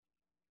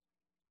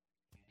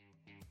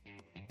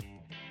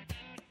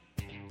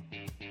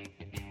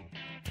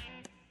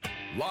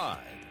Live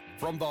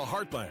from the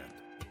heartland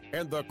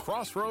and the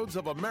crossroads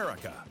of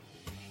America,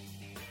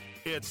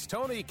 it's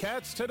Tony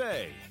Katz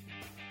Today.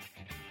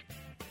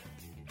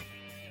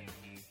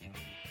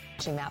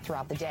 That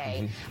throughout the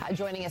day.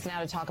 Joining us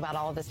now to talk about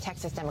all of this,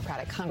 Texas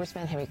Democratic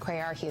Congressman Henry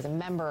Cuellar. He is a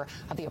member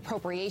of the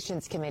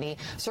Appropriations Committee.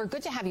 Sir,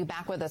 good to have you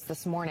back with us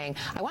this morning.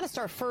 I want to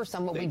start first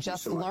on what we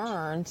just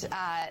learned.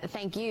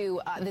 Thank you.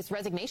 This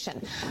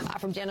resignation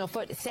from General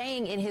Foote,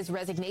 saying in his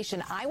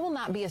resignation, I will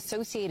not be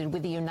associated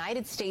with the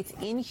United States'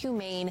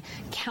 inhumane,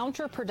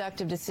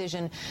 counterproductive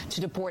decision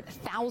to deport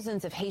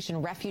thousands of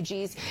Haitian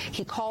refugees.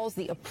 He calls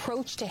the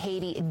approach to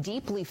Haiti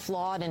deeply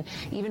flawed and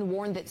even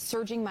warned that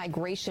surging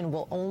migration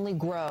will only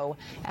grow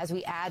as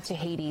we add to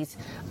Haiti's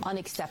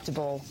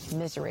unacceptable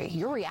misery.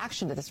 Your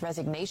reaction to this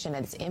resignation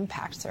and its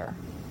impact, sir?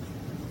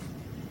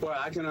 Well,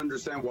 I can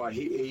understand why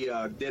he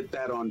did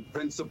that on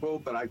principle,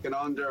 but I can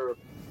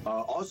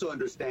also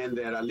understand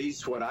that, at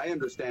least what I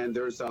understand,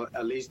 there's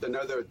at least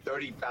another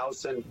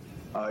 30,000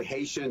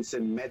 Haitians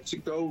in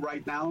Mexico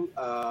right now.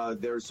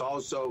 There's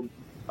also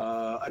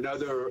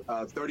another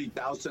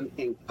 30,000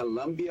 in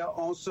Colombia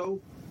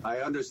also. I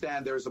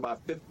understand there's about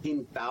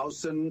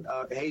 15,000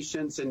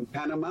 Haitians in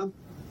Panama.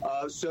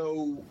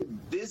 So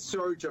this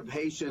surge of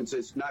Haitians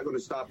is not going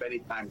to stop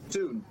anytime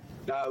soon.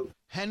 Now,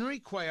 Henry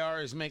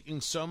Cuellar is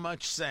making so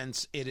much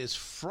sense, it is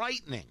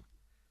frightening.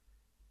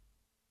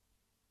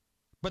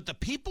 But the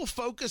people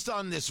focused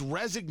on this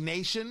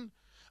resignation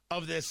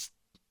of this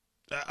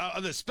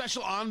the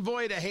special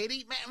envoy to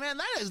Haiti, man,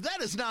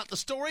 that is not the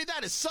story.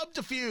 That is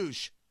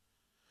subterfuge.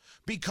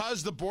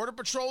 Because the Border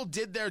Patrol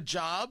did their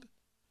job,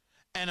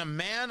 and a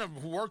man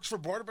who works for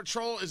Border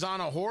Patrol is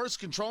on a horse,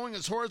 controlling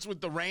his horse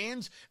with the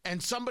reins,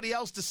 and somebody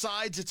else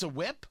decides it's a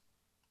whip?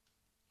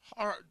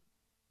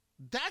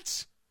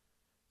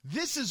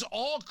 This is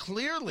all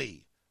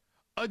clearly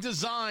a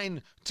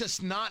design to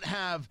not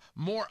have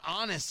more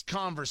honest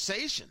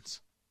conversations.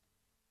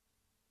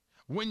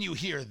 When you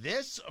hear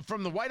this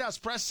from the White House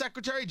press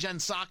secretary, Jen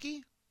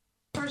Psaki,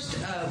 first,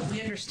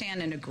 we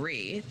understand and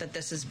agree that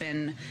this has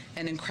been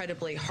an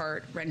incredibly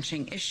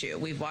heart-wrenching issue.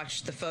 We've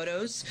watched the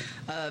photos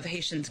of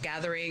Haitians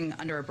gathering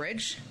under a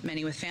bridge,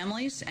 many with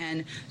families,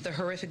 and the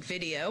horrific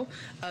video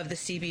of the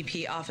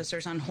CBP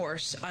officers on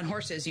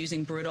horses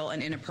using brutal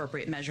and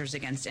inappropriate measures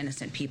against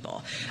innocent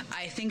people.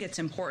 I think it's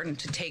important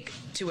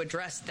to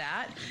address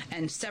that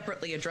and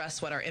separately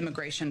address what our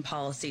immigration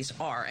policies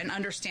are and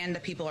understand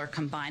that people are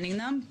combining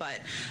them,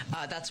 but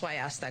that's why I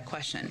asked that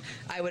question.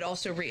 I would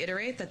also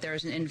reiterate that there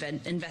is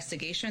an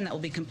investigation that will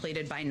be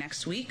completed by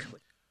next week.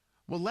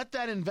 Well, let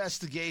that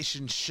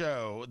investigation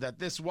show that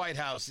this White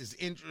House is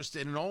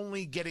interested in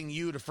only getting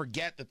you to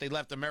forget that they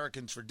left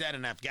Americans for dead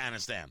in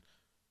Afghanistan.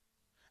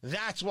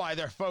 That's why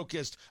they're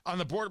focused on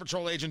the Border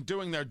Patrol agent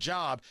doing their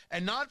job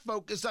and not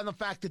focused on the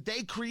fact that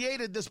they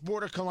created this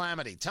border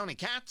calamity. Tony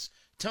Katz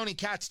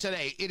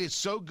Today. It is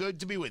so good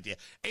to be with you.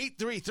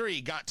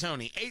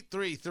 833-GOT-TONY,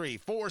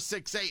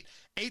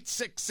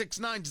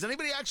 833-468-8669. Does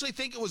anybody actually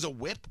think it was a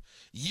whip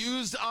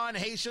used on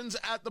Haitians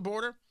at the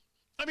border?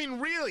 I mean,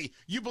 really,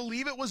 you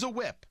believe it was a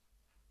whip?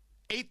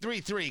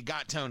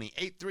 833-GOT-TONY,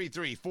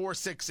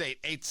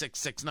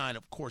 833-468-8669.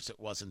 Of course it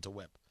wasn't a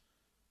whip.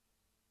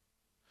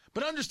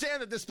 But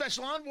understand that the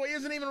special envoy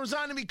isn't even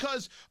resigning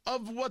because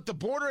of what the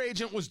border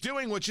agent was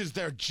doing, which is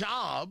their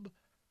job.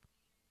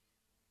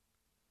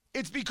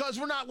 It's because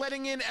we're not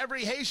letting in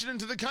every Haitian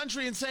into the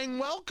country and saying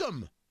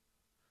welcome.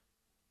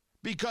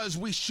 Because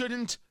we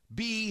shouldn't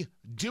be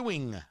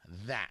doing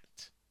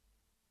that.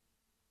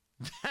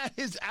 That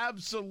is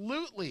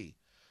absolutely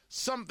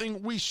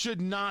something we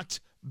should not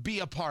be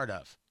a part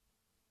of.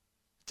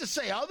 To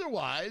say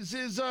otherwise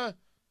is a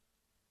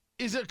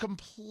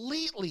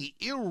completely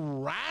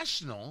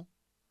irrational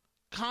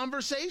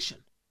conversation.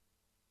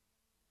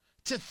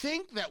 To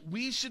think that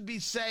we should be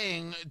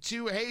saying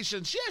to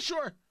Haitians, yeah,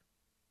 sure.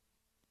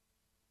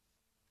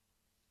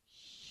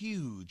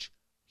 Huge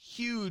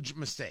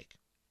mistake.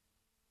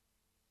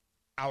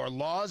 Our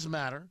laws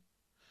matter.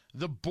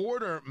 The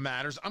border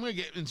matters. I'm going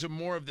to get into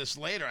more of this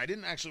later. I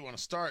didn't actually want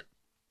to start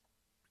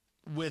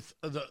with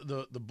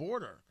the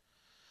border.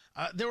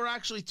 There were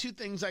actually two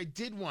things I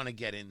did want to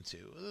get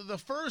into. The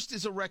first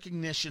is a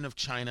recognition of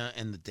China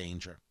and the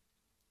danger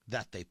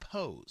that they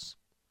pose.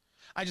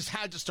 I just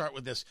had to start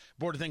with this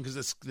border thing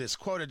because this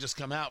quote had just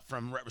come out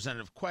from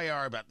Representative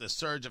Cuellar about the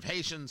surge of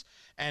Haitians.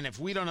 And if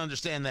we don't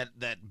understand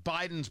that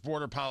Biden's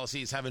border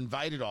policies have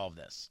invited all of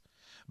this,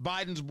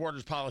 Biden's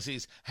border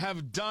policies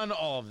have done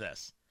all of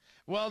this,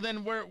 well,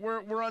 then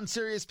we're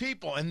unserious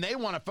people, and they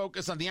want to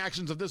focus on the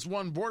actions of this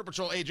one Border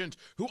Patrol agent,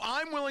 who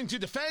I'm willing to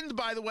defend,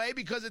 by the way,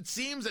 because it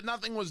seems that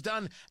nothing was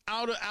done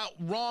out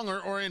wrong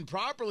or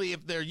improperly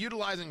if they're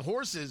utilizing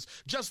horses,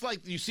 just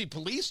like you see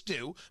police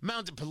do,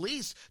 mounted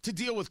police, to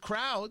deal with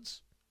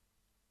crowds.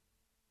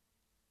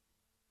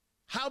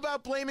 How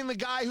about blaming the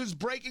guy who's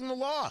breaking the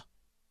law?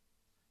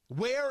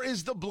 Where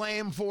is the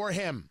blame for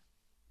him?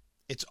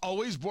 It's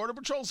always Border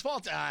Patrol's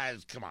fault.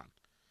 Come on.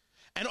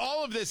 And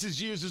all of this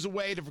is used as a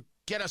way to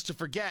get us to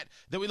forget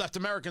that we left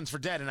Americans for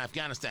dead in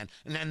Afghanistan.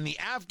 And then the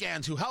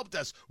Afghans who helped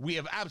us, we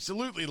have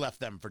absolutely left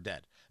them for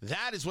dead.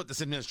 That is what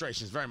this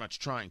administration is very much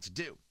trying to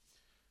do.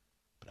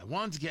 But I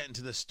wanted to get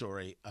into this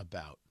story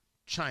about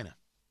China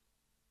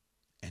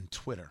and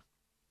Twitter.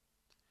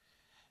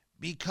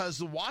 Because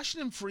the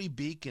Washington Free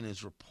Beacon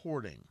is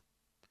reporting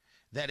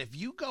that if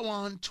you go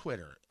on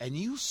Twitter and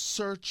you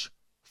search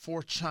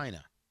for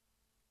China,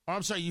 or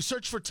I'm sorry, you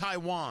search for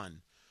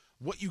Taiwan,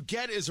 what you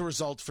get is a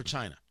result for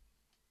China.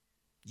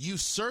 You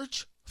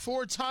search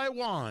for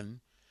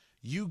Taiwan,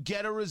 you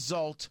get a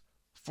result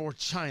for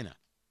China.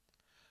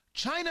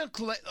 China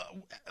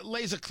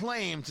lays a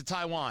claim to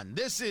Taiwan.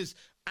 This is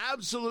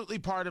absolutely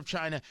part of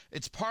China.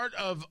 It's part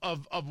of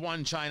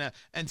one China,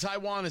 and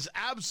Taiwan is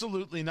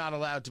absolutely not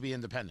allowed to be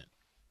independent.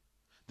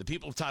 The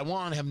people of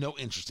Taiwan have no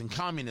interest in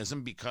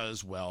communism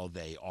because, well,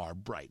 they are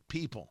bright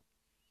people.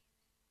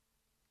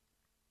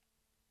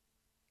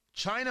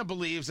 China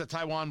believes that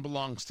Taiwan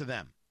belongs to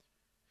them.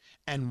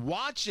 And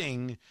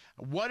watching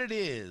what it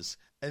is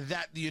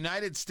that the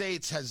United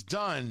States has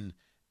done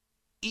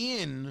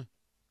in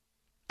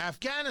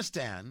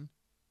Afghanistan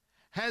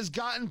has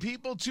gotten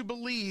people to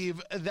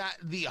believe that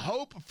the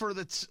hope for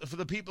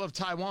the people of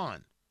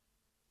Taiwan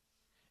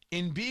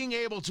in being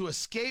able to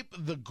escape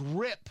the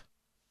grip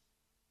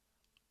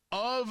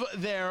of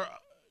their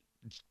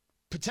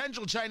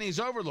potential Chinese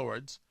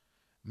overlords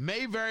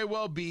may very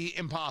well be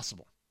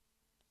impossible.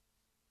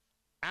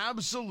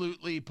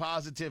 Absolutely,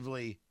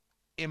 positively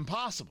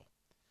impossible.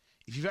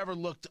 If you've ever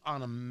looked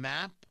on a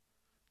map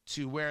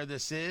to where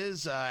this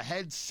is,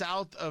 head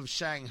south of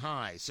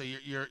Shanghai. So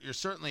you're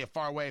certainly a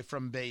far way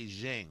from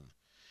Beijing.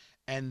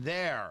 And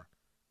there,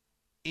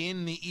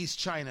 in the East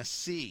China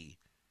Sea,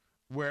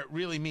 where it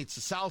really meets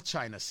the South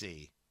China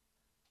Sea,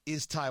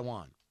 is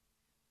Taiwan.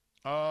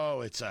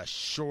 Oh, it's a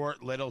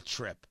short little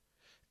trip.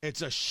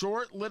 It's a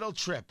short little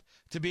trip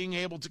to being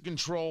able to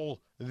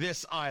control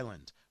this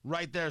island.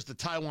 Right there's the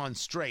Taiwan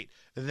Strait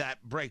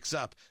that breaks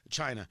up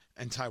China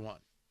and Taiwan.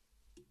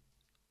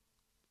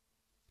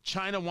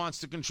 China wants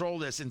to control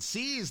this and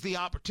sees the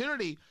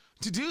opportunity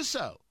to do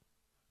so.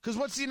 Because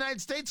what's the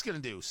United States going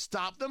to do?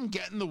 Stop them?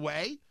 Get in the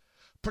way?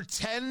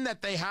 Pretend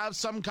that they have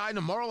some kind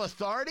of moral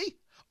authority?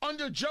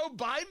 Under Joe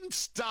Biden?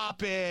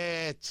 Stop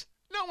it.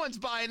 No one's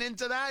buying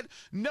into that.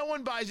 No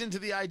one buys into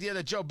the idea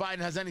that Joe Biden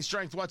has any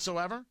strength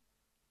whatsoever.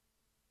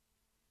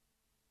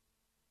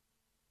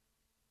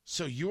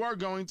 So you are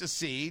going to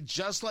see,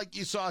 just like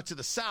you saw to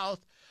the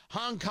south,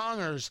 Hong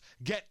Kongers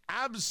get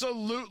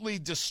absolutely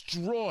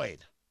destroyed.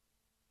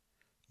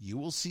 You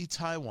will see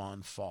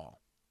Taiwan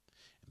fall.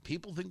 And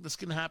people think this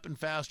can happen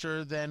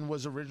faster than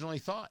was originally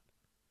thought,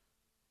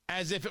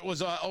 as if it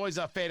was always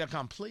a fait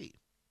accompli,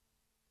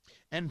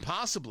 and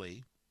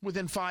possibly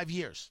within 5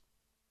 years.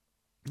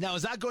 Now,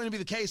 is that going to be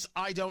the case?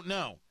 I don't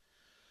know.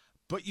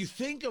 But you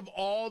think of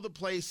all the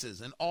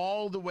places and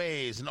all the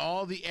ways and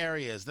all the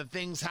areas that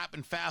things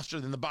happen faster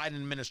than the Biden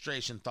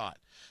administration thought.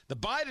 The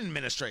Biden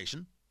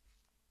administration,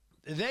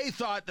 they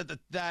thought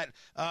that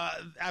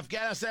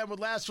Afghanistan would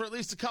last for at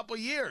least a couple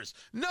of years.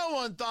 No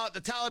one thought the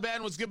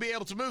Taliban was going to be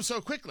able to move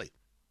so quickly.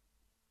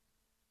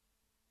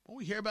 Well,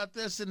 we hear about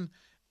this in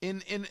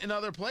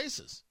other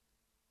places.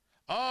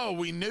 Oh,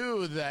 we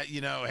knew that,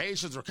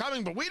 Haitians were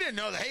coming, but we didn't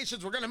know the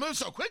Haitians were going to move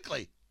so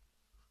quickly.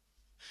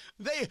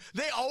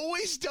 They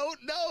always don't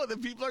know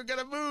that people are going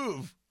to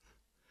move.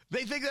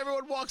 They think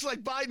everyone walks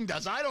like Biden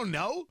does. I don't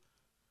know.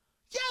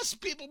 Yes,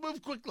 people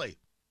move quickly.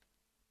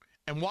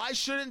 And why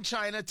shouldn't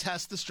China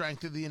test the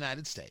strength of the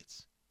United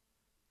States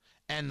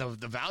and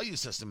the value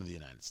system of the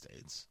United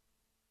States?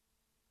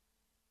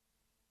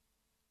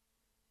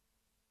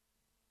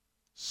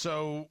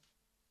 So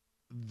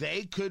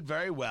they could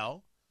very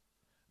well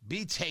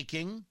be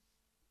taking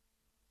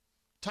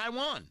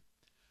Taiwan.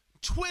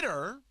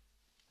 Twitter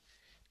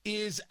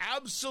is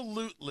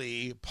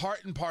absolutely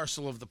part and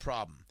parcel of the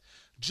problem.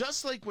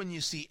 Just like when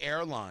you see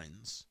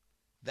airlines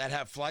that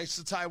have flights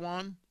to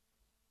Taiwan,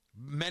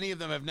 many of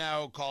them have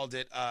now called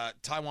it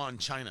Taiwan,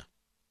 China.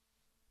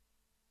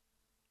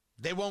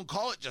 They won't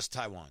call it just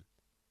Taiwan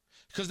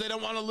because they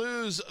don't want to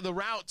lose the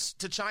routes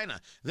to China.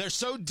 They're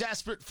so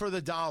desperate for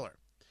the dollar.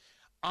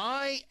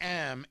 I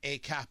am a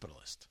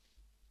capitalist.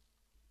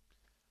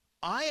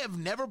 I have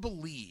never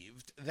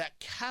believed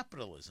that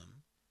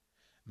capitalism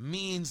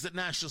means that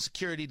national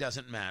security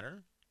doesn't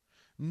matter,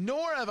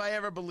 nor have I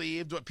ever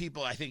believed what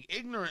people, I think,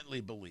 ignorantly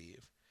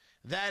believe,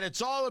 that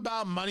it's all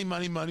about money,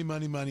 money, money,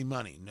 money, money,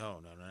 money. No.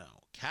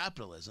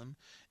 Capitalism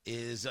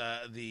is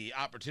the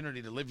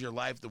opportunity to live your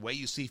life the way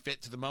you see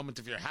fit to the moment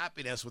of your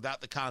happiness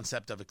without the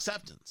concept of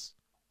acceptance.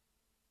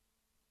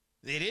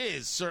 It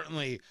is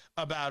certainly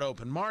about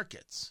open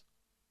markets.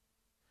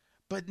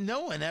 But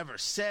no one ever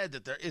said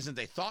that there isn't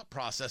a thought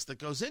process that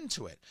goes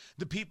into it.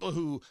 The people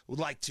who would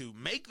like to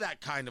make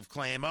that kind of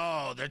claim,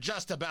 oh, they're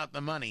just about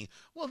the money.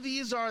 Well,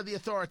 these are the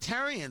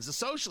authoritarians, the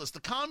socialists, the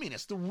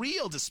communists, the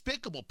real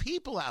despicable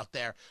people out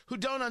there who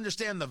don't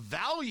understand the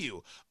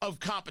value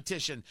of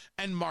competition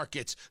and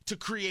markets to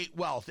create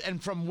wealth.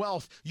 And from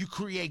wealth, you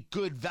create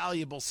good,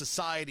 valuable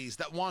societies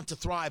that want to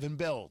thrive and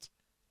build.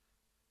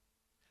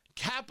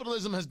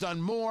 Capitalism has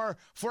done more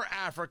for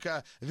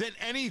Africa than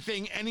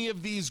anything any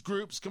of these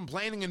groups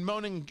complaining and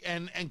moaning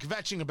and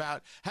kvetching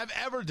about have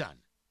ever done.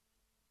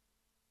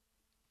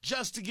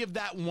 Just to give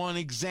that one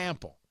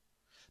example,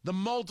 the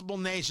multiple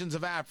nations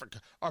of Africa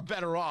are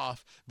better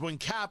off when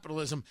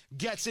capitalism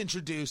gets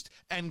introduced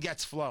and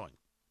gets flowing.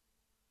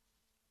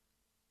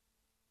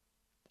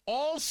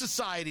 All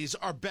societies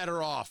are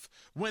better off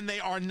when they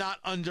are not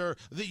under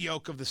the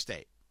yoke of the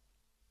state.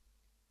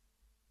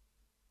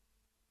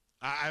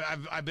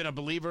 I've been a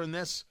believer in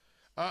this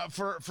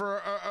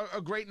for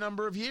a great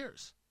number of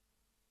years.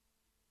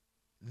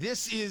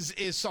 This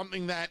is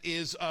something that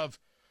is of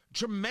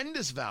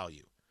tremendous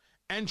value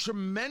and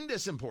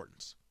tremendous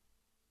importance.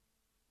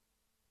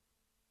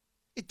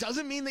 It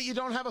doesn't mean that you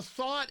don't have a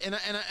thought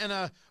and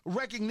a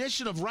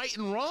recognition of right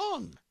and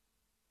wrong.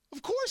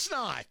 Of course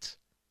not.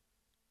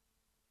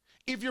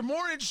 If you're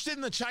more interested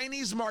in the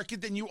Chinese market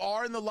than you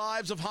are in the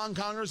lives of Hong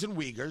Kongers and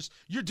Uyghurs,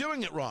 you're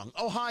doing it wrong.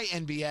 Oh, hi,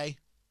 NBA.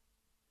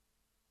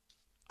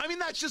 I mean,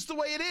 that's just the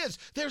way it is.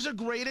 There's a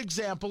great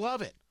example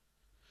of it.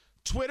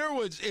 Twitter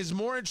is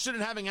more interested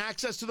in having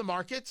access to the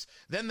markets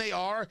than they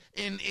are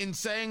in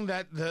saying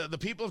that the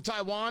people of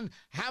Taiwan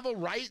have a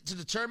right to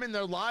determine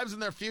their lives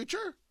and their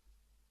future.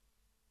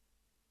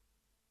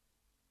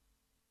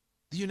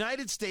 The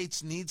United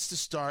States needs to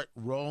start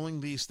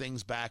rolling these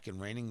things back and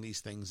reining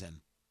these things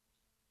in.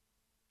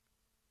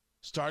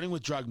 Starting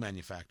with drug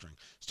manufacturing,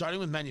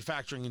 starting with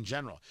manufacturing in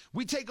general.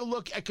 We take a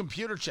look at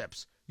computer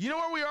chips. You know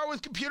where we are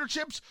with computer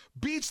chips?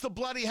 Beats the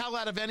bloody hell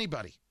out of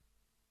anybody.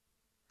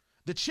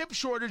 The chip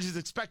shortage is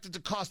expected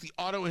to cost the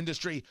auto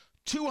industry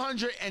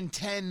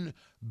 $210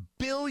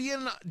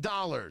 billion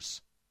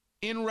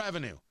in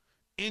revenue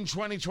in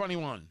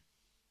 2021.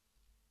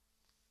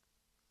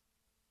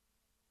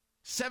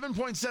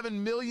 7.7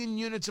 million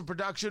units of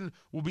production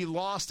will be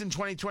lost in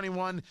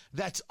 2021.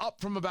 That's up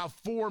from about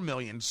 4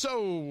 million.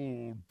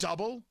 So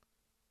double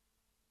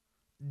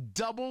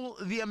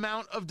the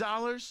amount of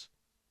dollars.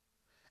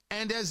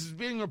 And as is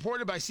being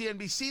reported by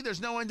CNBC, there's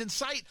no end in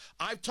sight.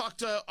 I've talked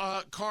to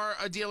car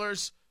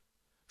dealers.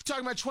 We're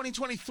talking about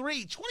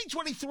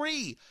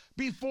 2023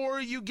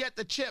 before you get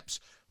the chips.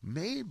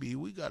 Maybe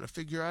we got to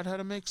figure out how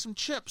to make some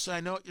chips.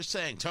 I know what you're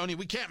saying, Tony.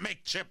 We can't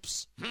make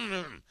chips.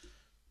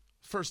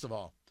 First of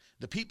all,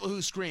 the people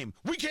who scream,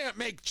 we can't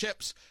make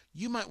chips,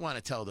 you might want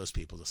to tell those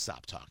people to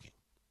stop talking.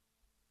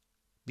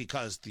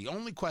 Because the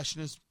only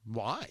question is,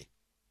 why?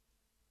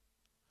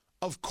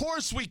 Of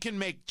course we can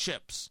make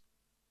chips.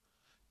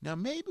 Now,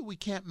 maybe we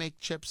can't make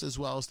chips as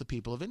well as the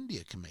people of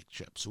India can make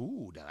chips.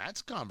 Ooh, now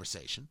that's a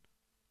conversation.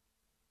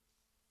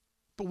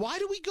 But why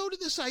do we go to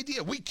this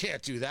idea? We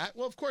can't do that.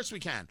 Well, of course we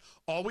can.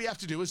 All we have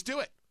to do is do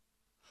it.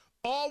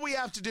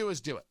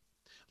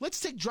 Let's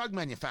take drug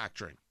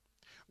manufacturing.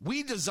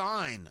 We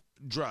design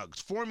drugs,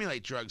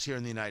 formulate drugs here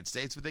in the United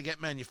States, but they get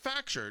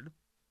manufactured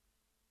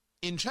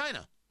in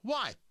China.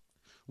 Why?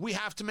 We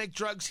have to make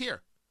drugs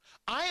here.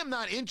 I am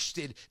not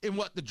interested in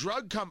what the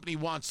drug company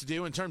wants to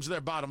do in terms of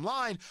their bottom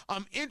line.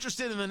 I'm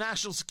interested in the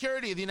national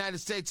security of the United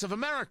States of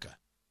America.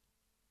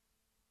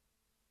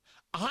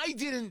 I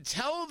didn't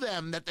tell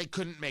them that they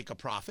couldn't make a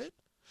profit.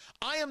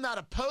 I am not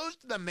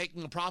opposed to them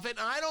making a profit,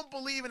 and I don't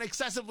believe in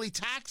excessively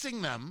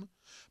taxing them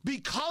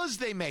because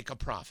they make a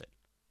profit.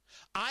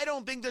 I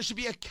don't think there should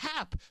be a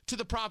cap to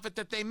the profit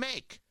that they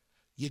make.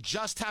 You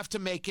just have to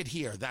make it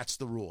here. That's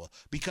the rule.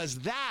 Because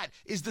that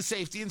is the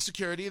safety and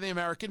security of the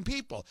American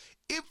people.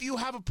 If you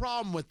have a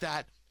problem with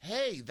that,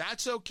 hey,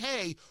 that's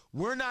okay.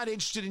 We're not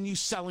interested in you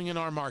selling in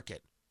our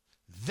market.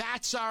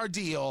 That's our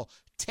deal.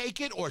 Take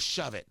it or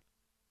shove it.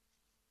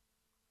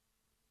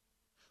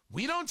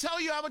 We don't tell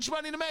you how much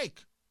money to make.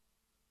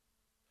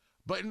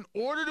 But in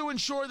order to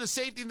ensure the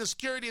safety and the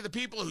security of the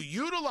people who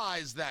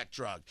utilize that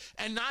drug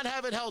and not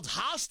have it held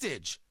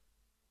hostage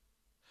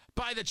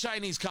by the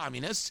Chinese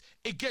communists,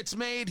 it gets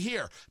made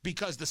here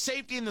because the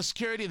safety and the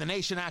security of the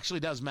nation actually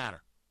does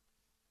matter.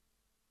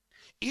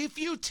 If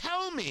you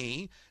tell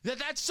me that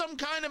that's some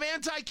kind of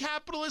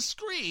anti-capitalist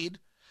screed,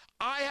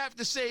 I have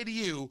to say to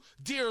you,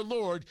 dear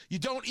Lord, you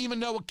don't even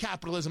know what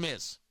capitalism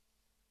is.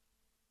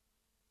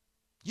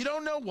 You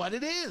don't know what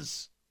it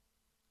is.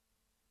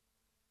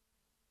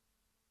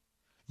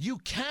 You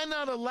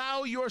cannot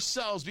allow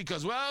yourselves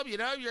because, well, you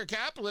know, you're a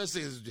capitalist.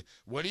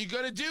 What are you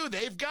going to do?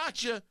 They've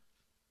got you.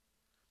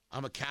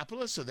 I'm a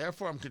capitalist, so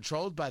therefore I'm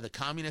controlled by the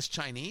communist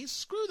Chinese.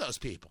 Screw those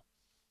people.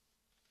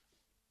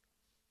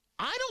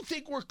 I don't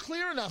think we're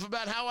clear enough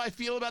about how I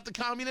feel about the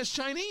communist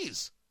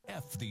Chinese.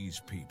 F these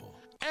people.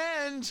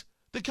 And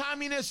the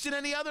communists in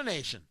any other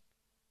nation.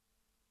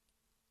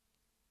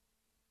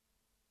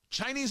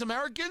 Chinese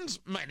Americans,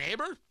 my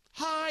neighbor,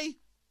 hi.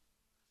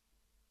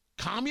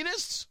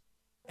 Communists?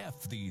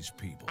 F these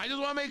people. I just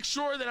want to make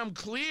sure that I'm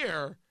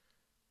clear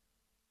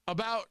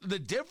about the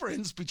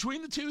difference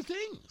between the two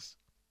things.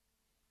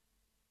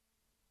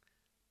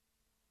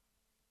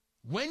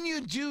 When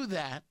you do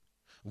that,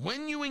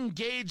 when you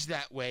engage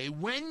that way,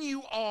 when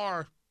you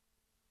are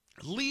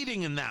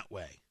leading in that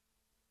way,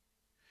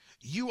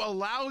 you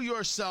allow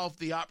yourself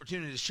the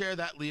opportunity to share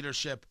that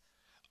leadership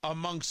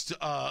amongst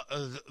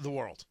the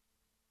world.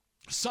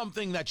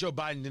 Something that Joe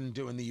Biden didn't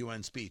do in the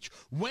UN speech.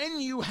 When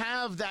you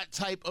have that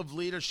type of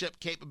leadership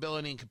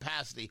capability and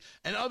capacity,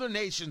 and other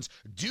nations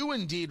do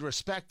indeed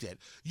respect it,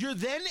 you're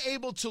then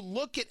able to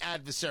look at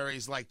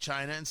adversaries like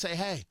China and say,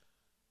 hey,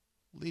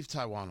 leave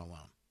Taiwan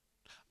alone.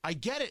 I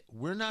get it.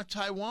 We're not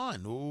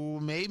Taiwan.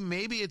 Ooh,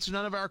 maybe it's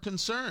none of our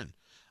concern.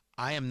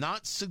 I am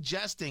not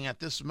suggesting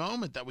at this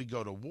moment that we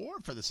go to war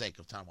for the sake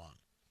of Taiwan.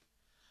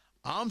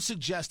 I'm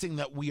suggesting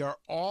that we are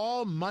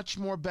all much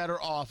more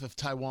better off if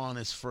Taiwan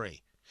is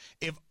free.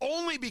 If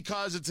only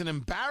because it's an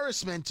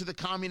embarrassment to the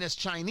communist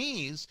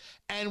Chinese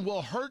and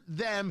will hurt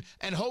them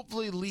and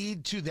hopefully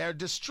lead to their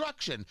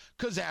destruction.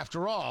 Because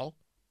after all,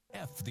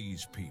 F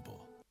these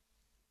people.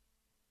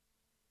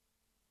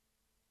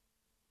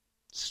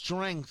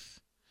 Strength,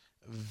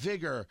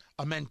 vigor,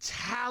 a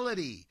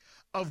mentality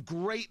of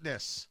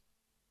greatness.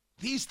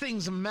 These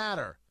things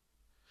matter.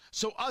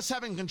 So us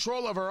having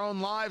control of our own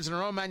lives and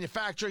our own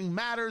manufacturing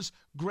matters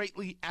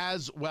greatly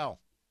as well.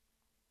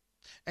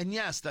 And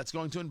yes, that's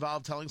going to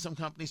involve telling some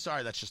companies,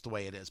 sorry, that's just the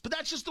way it is. But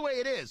that's just the way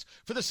it is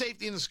for the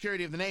safety and the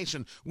security of the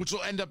nation, which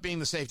will end up being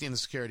the safety and the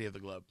security of the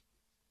globe.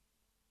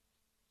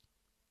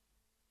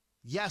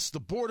 Yes,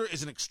 the border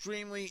is an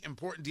extremely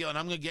important deal, and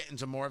I'm going to get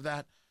into more of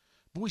that.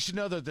 But we should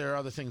know that there are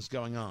other things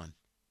going on.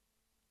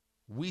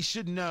 We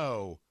should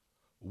know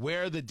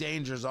where the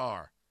dangers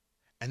are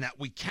and that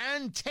we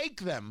can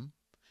take them,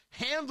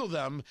 handle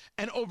them,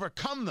 and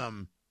overcome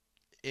them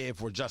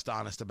if we're just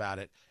honest about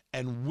it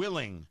and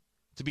willing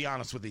to be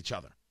honest with each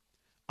other.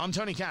 I'm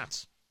Tony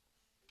Katz.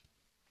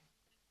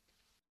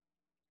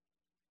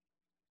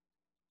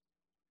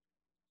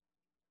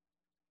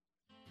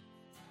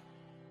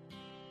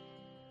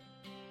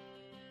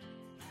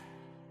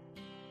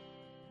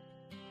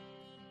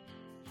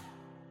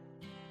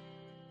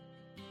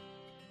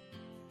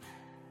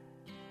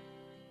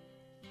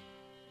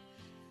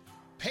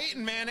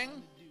 Peyton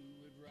Manning,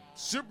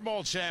 Super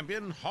Bowl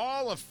champion,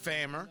 Hall of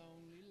Famer,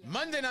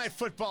 Monday Night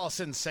Football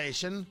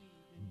sensation,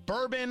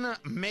 bourbon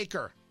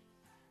maker.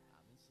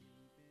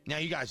 Now,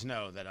 you guys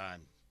know that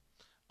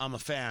I'm a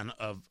fan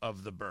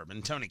of the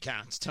bourbon. Tony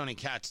Katz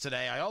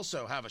today. I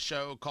also have a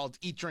show called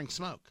Eat, Drink,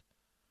 Smoke.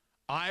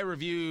 I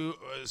review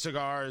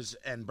cigars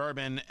and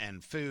bourbon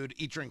and food,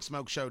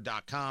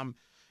 eatdrinksmokeshow.com.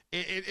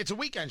 It's a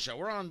weekend show.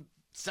 We're on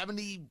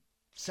 70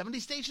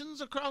 stations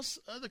across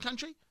the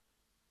country.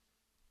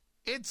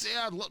 It's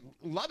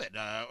love it.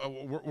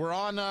 We're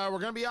on. We're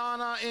going to be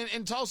on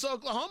in Tulsa,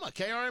 Oklahoma.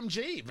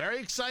 KRMG. Very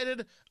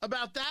excited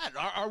about that.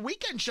 Our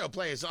weekend show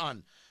plays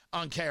on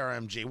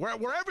KRMG.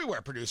 We're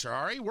everywhere. Producer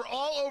Ari. We're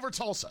all over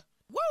Tulsa.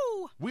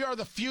 Woo! We are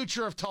the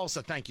future of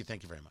Tulsa. Thank you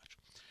very much.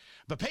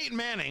 But Peyton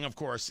Manning, of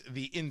course,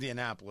 the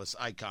Indianapolis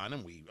icon,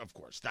 and of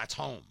course, that's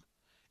home.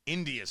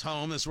 Indy is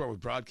home. This is where we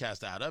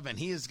broadcast out of. And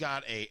he has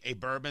got a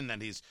bourbon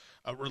that he's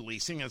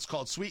releasing. And it's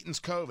called Sweetens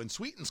Cove. And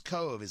Sweetens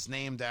Cove is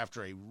named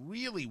after a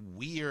really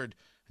weird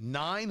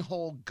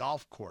 9-hole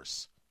golf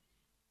course.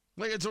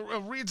 Like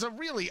it's a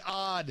really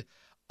odd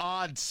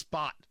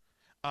spot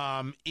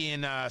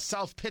in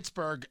South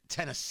Pittsburgh,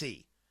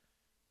 Tennessee.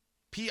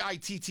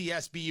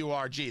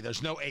 Pittsburg.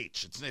 There's no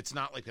H. It's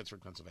not like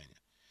Pittsburgh, Pennsylvania.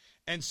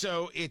 And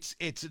so it's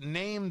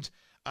named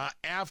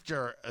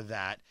after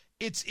that.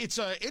 It's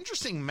an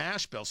interesting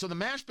mash bill. So the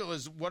mash bill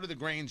is what are the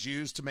grains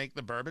used to make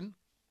the bourbon?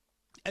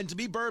 And to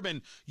be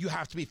bourbon, you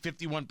have to be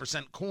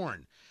 51%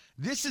 corn.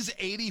 This is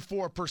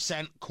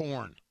 84%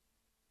 corn.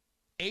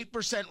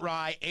 8%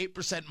 rye,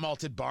 8%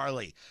 malted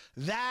barley.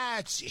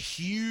 That's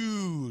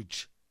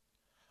huge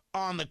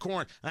on the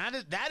corn.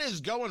 That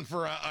is going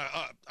for,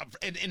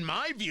 in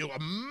my view, a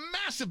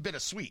massive bit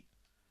of sweet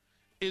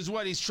is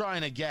what he's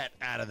trying to get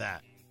out of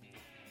that.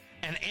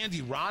 And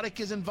Andy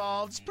Roddick is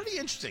involved. It's pretty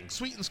interesting.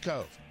 Sweetens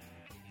Cove.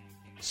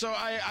 So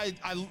I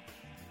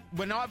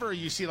whenever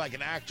you see like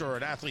an actor or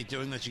an athlete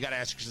doing this, you got to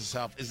ask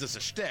yourself, is this a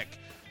shtick?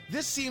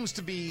 This seems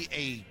to be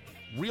a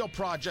real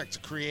project to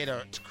create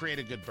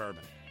a good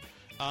bourbon.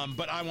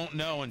 But I won't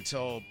know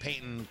until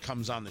Peyton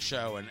comes on the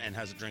show and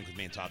has a drink with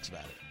me and talks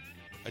about it.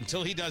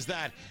 Until he does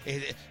that,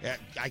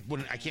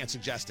 I can't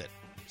suggest it.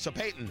 So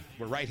Peyton,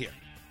 we're right here.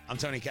 I'm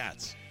Tony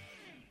Katz.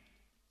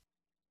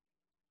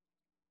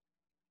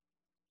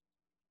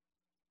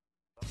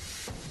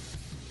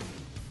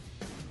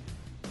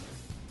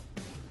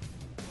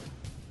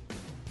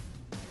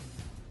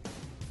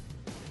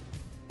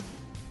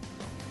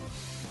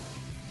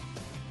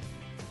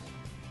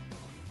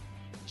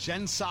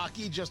 Jen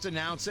Psaki just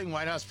announcing,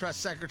 White House press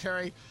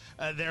secretary,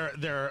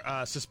 they're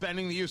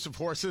suspending the use of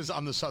horses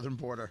on the southern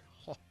border.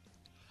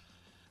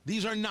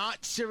 These are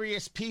not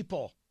serious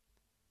people.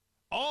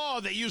 Oh,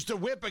 they used a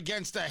whip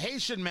against a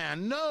Haitian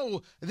man.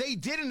 No, they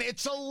didn't.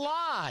 It's a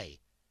lie.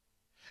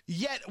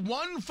 Yet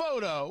one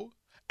photo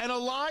and a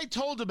lie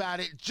told about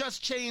it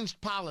just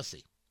changed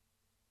policy.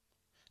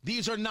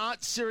 These are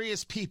not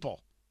serious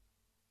people.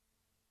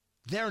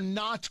 They're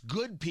not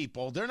good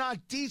people. They're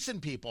not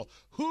decent people.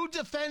 Who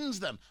defends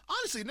them?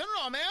 Honestly, no,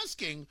 I'm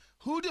asking,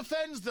 who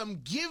defends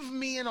them? Give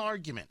me an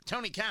argument.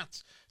 Tony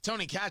Katz.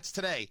 Tony Katz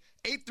today.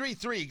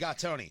 833 got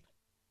Tony.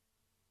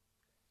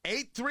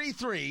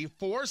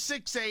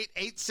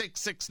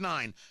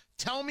 833-468-8669.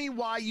 Tell me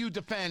why you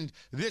defend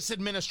this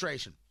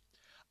administration.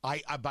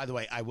 I by the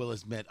way, I will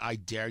admit, I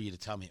dare you to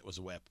tell me it was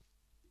a whip.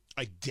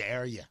 I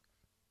dare you.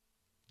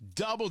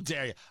 Double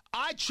dare you.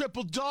 I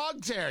triple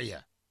dog dare you.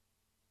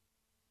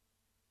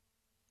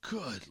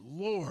 Good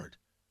Lord.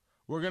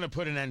 We're going to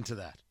put an end to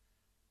that.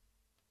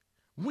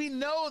 We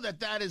know that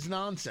that is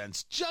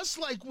nonsense, just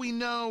like we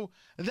know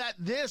that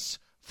this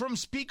from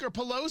Speaker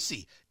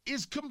Pelosi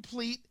is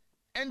complete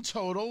and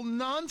total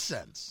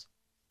nonsense.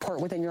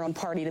 Within your own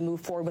party to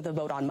move forward with a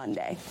vote on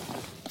Monday.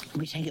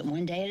 We take it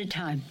one day at a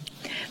time,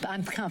 but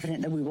I'm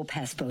confident that we will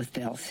pass both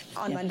bills.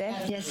 On Monday?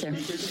 Yes, sir. I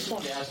just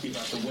wanted to ask you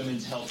about the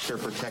Women's Health Care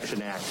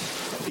Protection Act.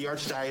 The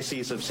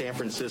Archdiocese of San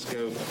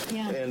Francisco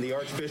and the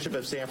Archbishop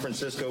of San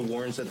Francisco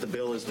warns that the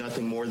bill is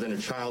nothing more than a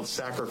child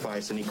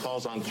sacrifice, and he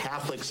calls on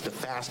Catholics to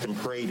fast and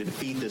pray to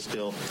defeat this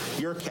bill.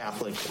 You're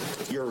Catholic.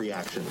 Your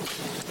reaction?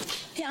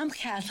 Yeah, I'm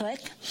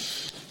Catholic.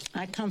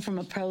 I come from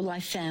a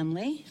pro-life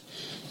family.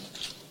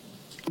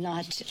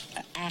 Not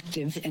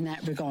active in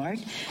that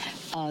regard,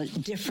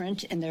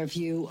 different in their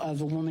view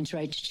of a woman's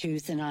right to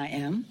choose than I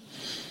am.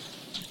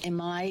 In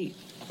my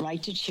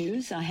right to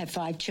choose, I have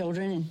 5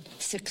 children in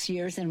 6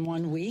 years and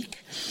 1 week.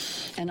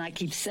 And I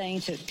keep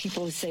saying to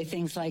people who say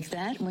things like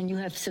that, when you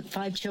have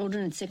 5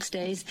 children in 6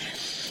 days,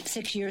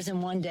 6 years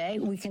and 1 day,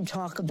 we can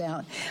talk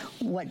about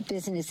what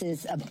business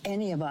is of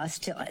any of us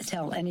to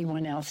tell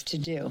anyone else to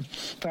do.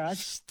 For us,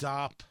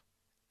 stop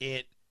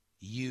it,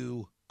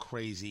 you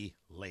crazy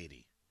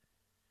lady.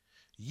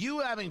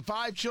 You having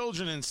 5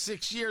 children in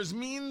 6 years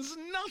means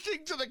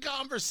nothing to the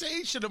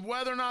conversation of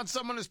whether or not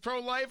someone is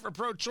pro-life or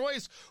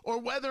pro-choice, or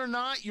whether or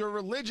not your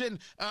religion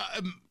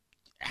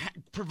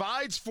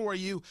provides for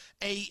you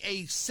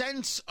a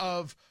sense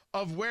of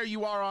where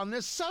you are on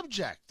this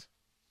subject.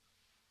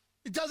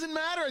 It doesn't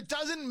matter. It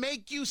doesn't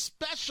make you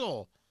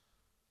special.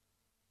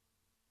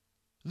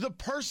 The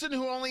person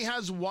who only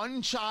has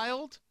 1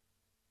 child,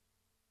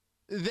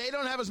 they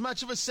don't have as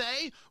much of a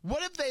say.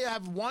 What if they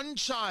have 1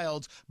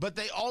 child, but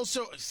they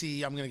also...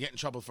 See, I'm going to get in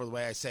trouble for the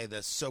way I say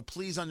this, so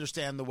please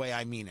understand the way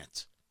I mean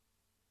it.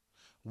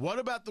 What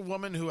about the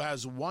woman who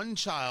has 1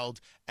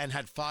 child and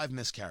had 5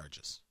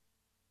 miscarriages?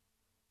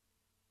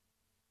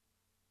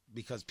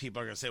 Because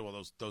people are going to say,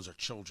 well, those are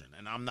children.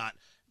 And I'm not...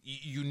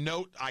 You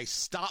note I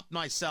stopped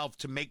myself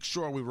to make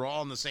sure we were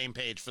all on the same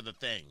page for the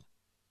thing.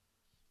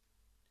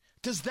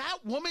 Does that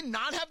woman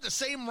not have the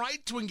same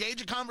right to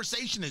engage a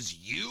conversation as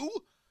you?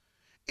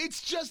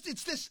 It's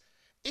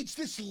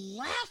this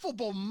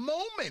laughable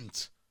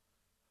moment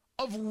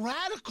of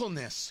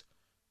radicalness.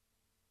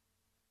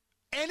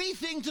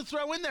 Anything to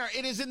throw in there.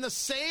 It is in the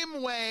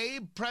same way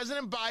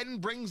President Biden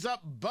brings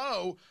up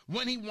Beau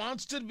when he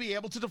wants to be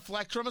able to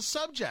deflect from a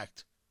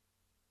subject.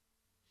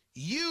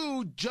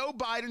 You, Joe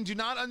Biden, do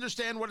not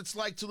understand what it's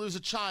like to lose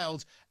a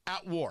child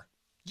at war.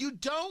 You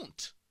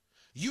don't.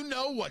 You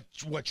know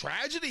what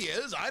tragedy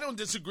is. I don't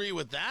disagree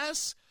with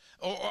that.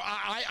 Or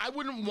I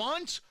wouldn't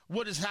want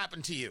what has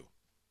happened to you.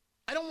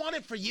 I don't want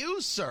it for you,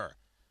 sir.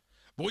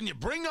 But when you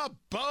bring up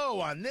Beau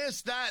on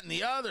this, that, and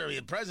the other, the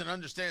president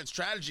understands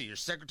strategy. Your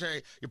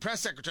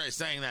press secretary is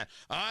saying that.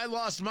 I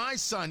lost my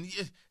son.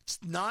 It's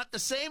not the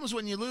same as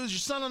when you lose your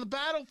son on the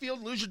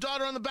battlefield, lose your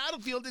daughter on the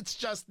battlefield. It's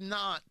just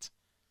not.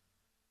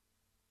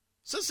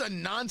 So this is a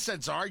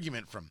nonsense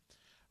argument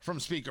from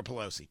Speaker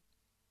Pelosi.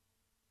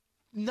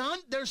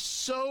 There's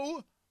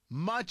so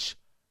much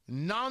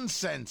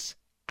nonsense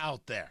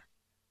out there.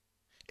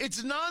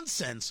 It's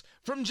nonsense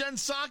from Jen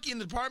Psaki in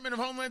the Department of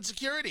Homeland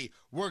Security.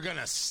 We're going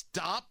to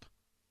stop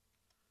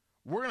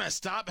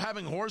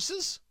having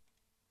horses?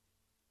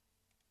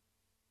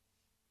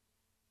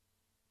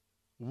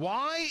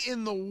 Why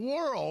in the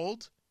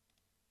world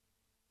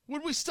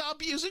would we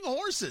stop using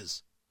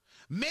horses?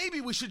 Maybe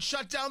we should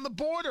shut down the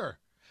border.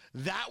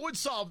 That would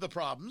solve the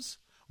problems.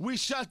 We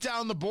shut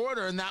down the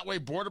border, and that way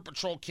Border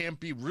Patrol can't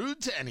be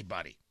rude to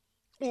anybody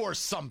or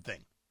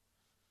something.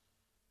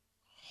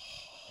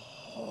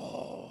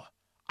 Oh,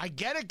 I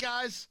get it,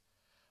 guys.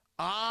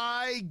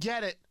 I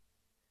get it.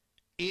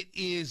 It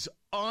is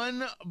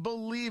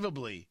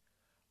unbelievably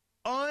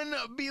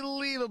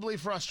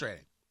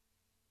frustrating.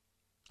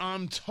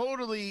 I'm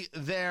totally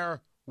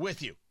there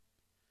with you.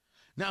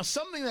 Now,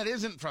 something that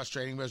isn't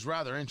frustrating but is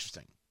rather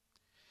interesting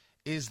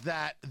is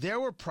that there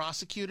were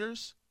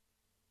prosecutors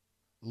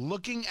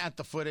looking at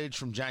the footage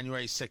from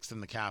January 6th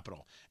in the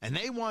Capitol, and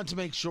they wanted to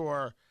make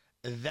sure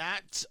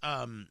that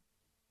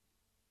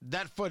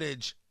that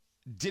footage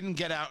didn't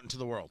get out into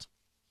the world.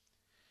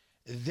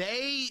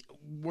 They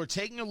were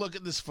taking a look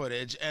at this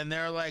footage, and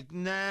they're like,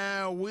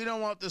 no, we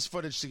don't want this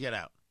footage to get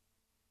out.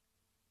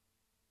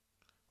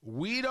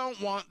 We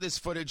don't want this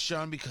footage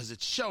shown because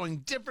it's showing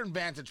different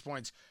vantage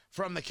points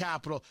from the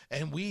Capitol,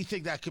 and we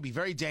think that could be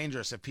very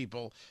dangerous if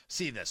people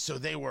see this. So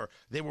they were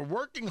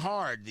working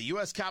hard. The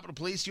U.S. Capitol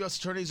Police, U.S.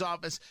 Attorney's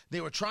Office,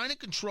 they were trying to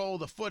control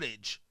the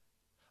footage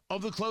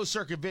of the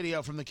closed-circuit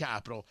video from the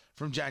Capitol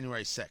from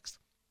January 6th.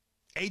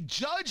 A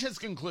judge has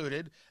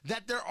concluded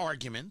that their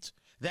argument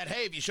that,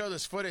 hey, if you show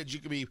this footage, you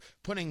could be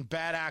putting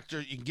bad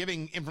actors, you're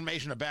giving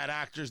information to bad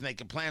actors, and they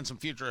could plan some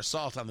future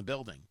assault on the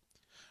building.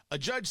 A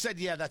judge said,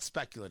 yeah, that's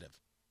speculative.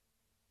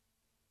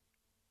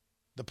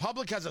 The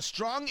public has a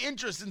strong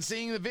interest in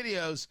seeing the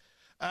videos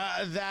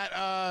that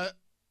are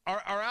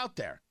out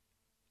there.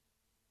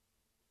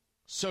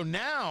 So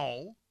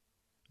now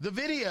the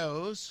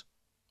videos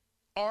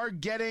are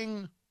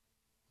getting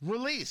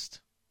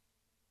released.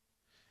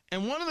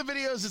 And one of the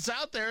videos that's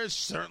out there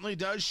certainly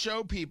does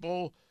show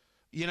people,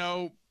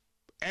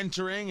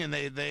 entering, and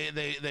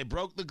they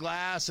broke the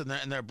glass, and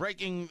they're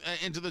breaking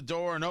into the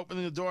door and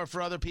opening the door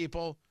for other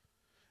people.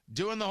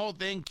 Doing the whole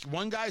thing.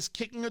 One guy's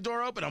kicking the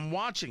door open. I'm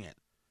watching it.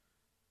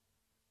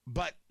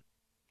 But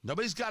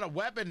nobody's got a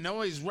weapon.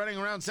 Nobody's running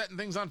around setting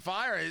things on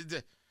fire.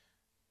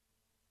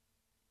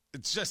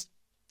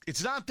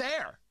 It's not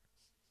there.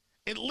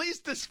 At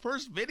least this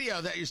first video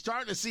that you're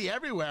starting to see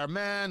everywhere,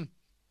 man,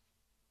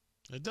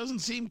 it doesn't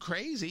seem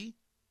crazy.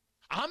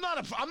 I'm not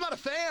a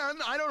fan.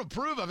 I don't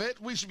approve of it.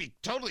 We should be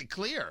totally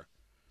clear.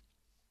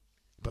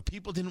 But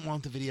people didn't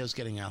want the videos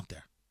getting out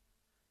there.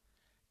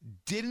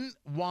 Didn't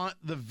want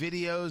the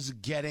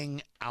videos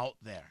getting out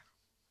there.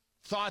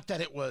 Thought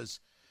that it was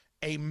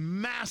a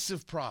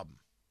massive problem.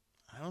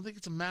 I don't think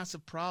it's a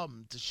massive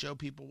problem to show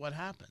people what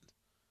happened.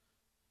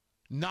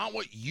 Not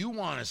what you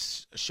want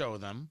to show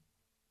them.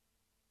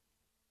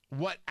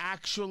 What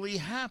actually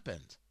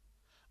happened.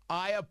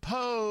 I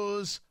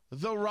oppose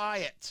the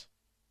riot.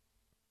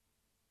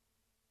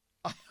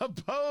 I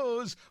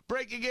oppose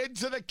breaking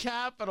into the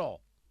Capitol.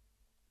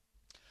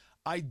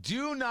 I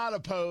do not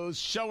oppose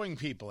showing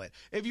people it.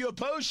 If you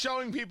oppose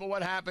showing people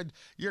what happened,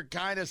 you're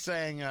kind of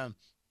saying,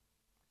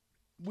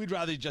 we'd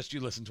rather just you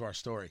listen to our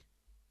story.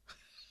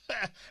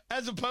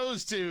 As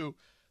opposed to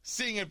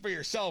seeing it for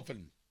yourself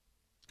and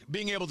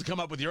being able to come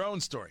up with your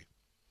own story.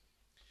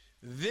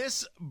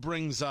 This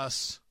brings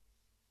us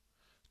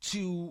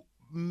to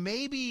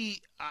maybe,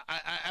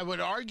 I would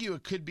argue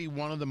it could be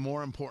one of the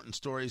more important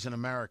stories in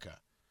America,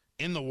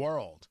 in the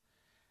world.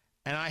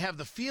 And I have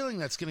the feeling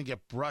that's going to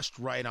get brushed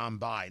right on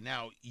by.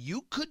 Now,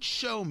 you could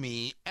show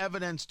me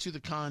evidence to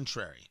the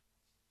contrary.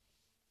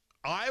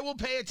 I will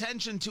pay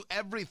attention to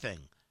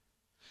everything.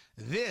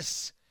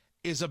 This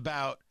is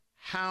about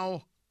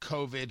how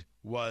COVID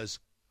was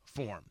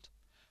formed,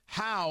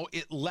 how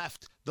it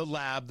left the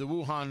lab, the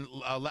Wuhan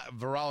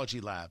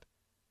virology lab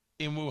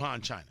in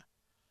Wuhan, China.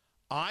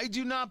 I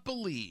do not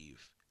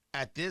believe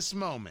at this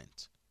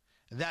moment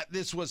that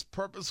this was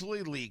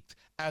purposefully leaked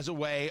as a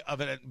way of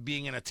it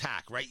being an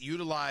attack, right?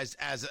 Utilized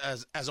as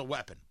a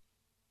weapon.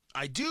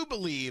 I do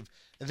believe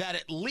that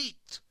it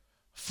leaked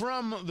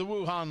from the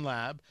Wuhan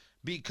lab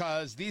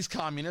because these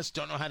communists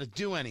don't know how to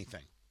do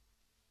anything.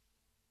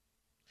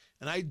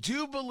 And I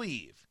do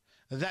believe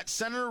that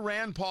Senator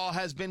Rand Paul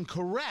has been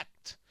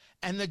correct,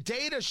 and the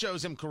data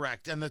shows him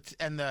correct, and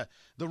the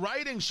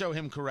writings show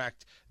him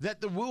correct,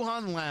 that the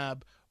Wuhan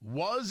lab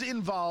was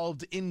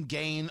involved in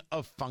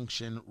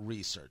gain-of-function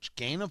research.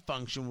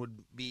 Gain-of-function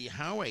would be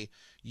how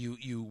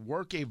you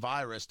work a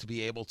virus to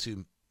be able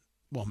to,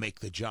 make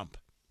the jump.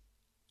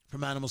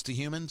 From animals to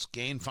humans,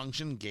 gain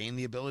function, gain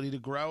the ability to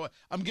grow.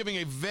 I'm giving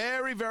a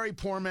very, very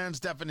poor man's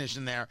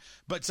definition there,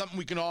 but something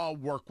we can all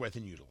work with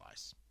and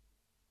utilize.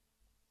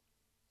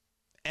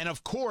 And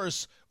of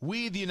course,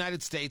 we, the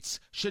United States,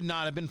 should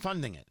not have been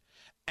funding it.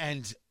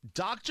 And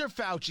Dr.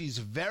 Fauci's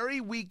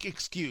very weak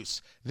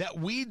excuse that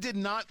we did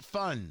not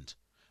fund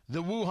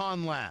the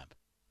Wuhan lab,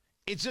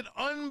 it's an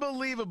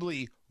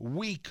unbelievably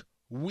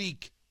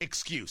weak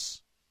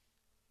excuse.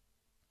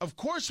 Of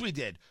course we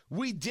did.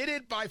 We did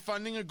it by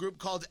funding a group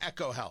called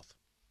EcoHealth.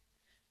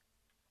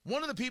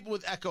 One of the people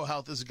with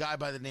EcoHealth is a guy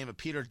by the name of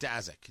Peter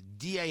Daszak,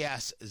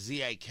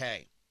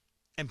 D-A-S-Z-A-K.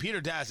 And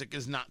Peter Daszak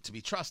is not to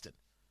be trusted.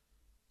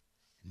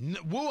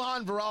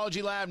 Wuhan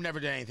Virology Lab never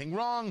did anything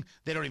wrong.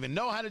 They don't even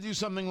know how to do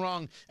something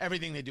wrong.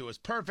 Everything they do is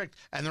perfect,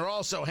 and they're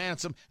all so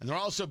handsome, and they're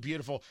all so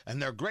beautiful,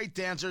 and they're great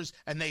dancers,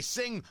 and they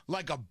sing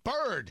like a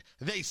bird.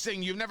 They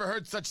sing. You've never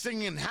heard such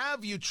singing.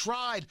 Have you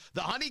tried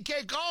the honey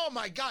cake? Oh,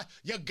 my God.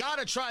 You got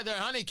to try their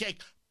honey cake.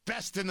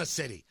 Best in the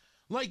city.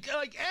 Like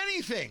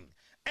anything.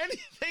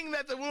 Anything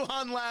that the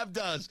Wuhan lab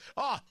does.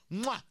 Oh,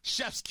 mwah,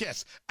 chef's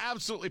kiss.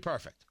 Absolutely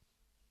perfect.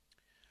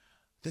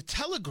 The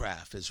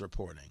Telegraph is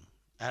reporting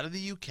out of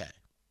the UK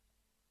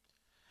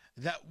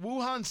that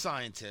Wuhan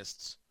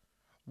scientists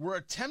were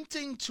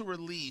attempting to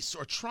release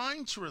or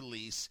trying to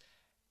release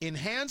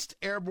enhanced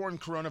airborne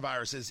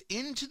coronaviruses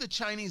into the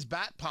Chinese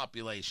bat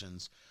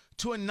populations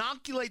to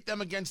inoculate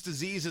them against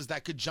diseases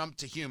that could jump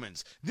to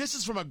humans. This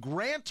is from a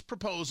grant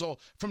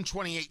proposal from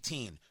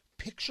 2018.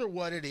 picture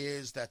what it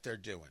is that they're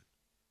doing.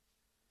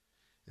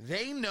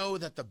 They know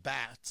that the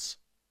bats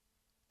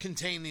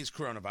contain these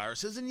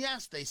coronaviruses, and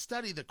yes, they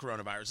study the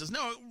coronaviruses.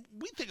 No,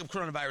 we think of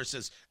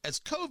coronaviruses as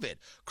COVID.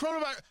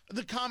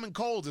 The common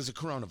cold is a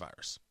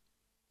coronavirus,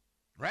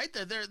 right?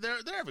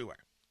 They're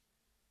everywhere.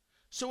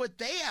 So what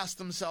they ask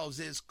themselves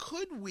is,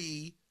 could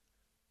we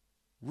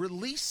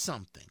release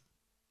something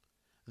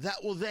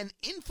that will then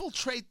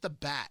infiltrate the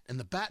bat and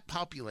the bat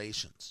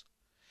populations,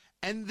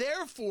 and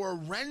therefore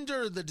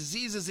render the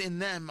diseases in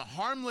them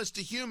harmless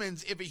to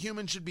humans if a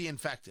human should be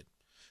infected?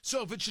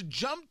 So if it should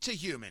jump to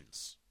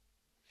humans,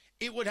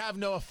 it would have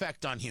no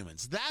effect on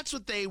humans. That's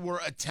what they were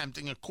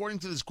attempting, according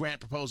to this grant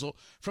proposal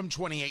from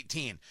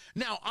 2018.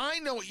 Now, I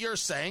know what you're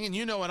saying, and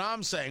you know what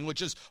I'm saying,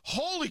 which is,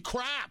 holy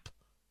crap,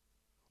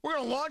 we're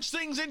going to launch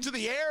things into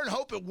the air and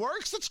hope it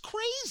works? That's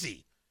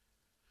crazy.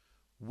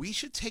 We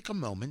should take a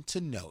moment to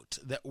note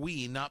that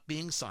we, not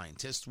being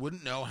scientists,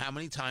 wouldn't know how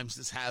many times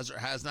this has or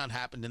has not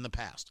happened in the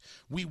past.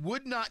 We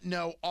would not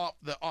know off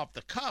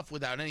the cuff,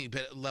 without any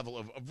level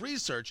of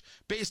research,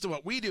 based on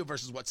what we do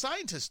versus what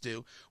scientists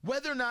do,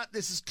 whether or not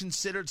this is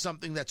considered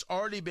something that's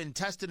already been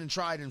tested and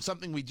tried and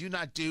something we do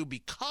not do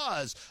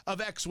because of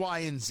X, Y,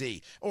 and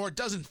Z, or it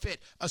doesn't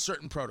fit a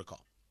certain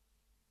protocol.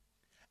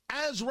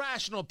 As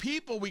rational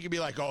people, we could be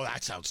like, oh,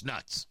 that sounds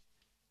nuts.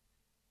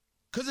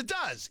 Because it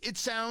does. It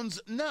sounds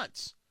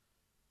nuts.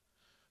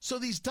 So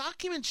these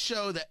documents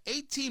show that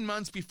 18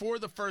 months before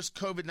the first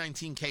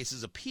COVID-19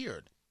 cases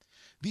appeared,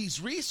 these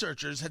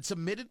researchers had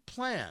submitted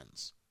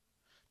plans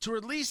to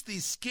release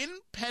these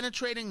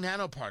skin-penetrating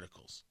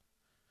nanoparticles,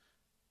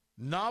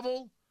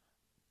 novel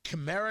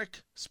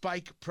chimeric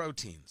spike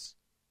proteins,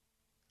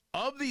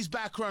 of these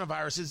bat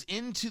coronaviruses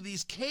into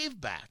these cave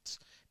bats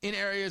in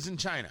areas in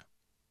China.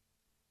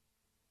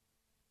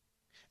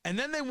 And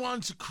then they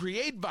wanted to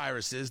create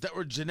viruses that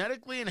were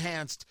genetically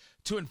enhanced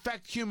to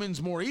infect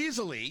humans more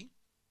easily,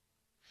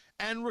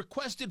 and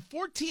requested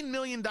 $14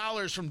 million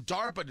from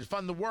DARPA to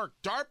fund the work.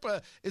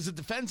 DARPA is a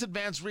Defense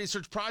Advanced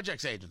Research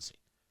Projects Agency.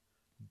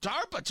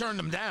 DARPA turned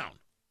them down.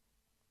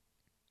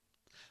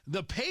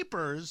 The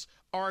papers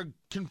are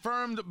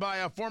confirmed by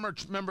a former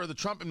member of the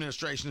Trump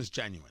administration as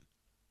genuine.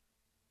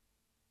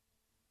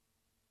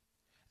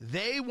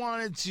 They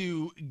wanted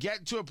to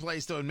get to a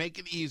place that would make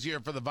it easier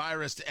for the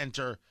virus to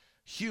enter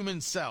human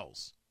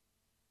cells.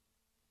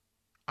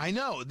 I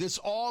know this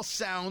all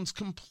sounds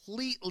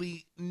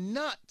completely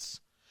nuts,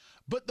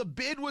 but the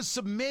bid was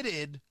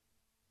submitted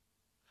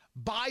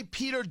by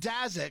Peter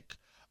Daszak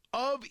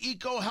of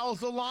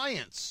EcoHealth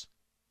Alliance.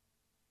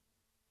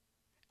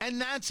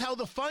 And that's how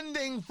the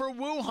funding for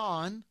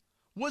Wuhan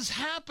was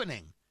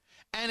happening.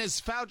 And as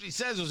Fauci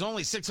says, it was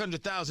only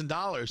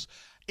 $600,000.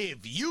 If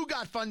you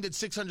got funded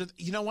 $600,000,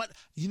 you know what?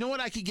 You know what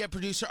I could get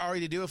producer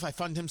Ari to do if I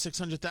fund him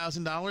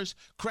 $600,000?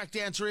 Correct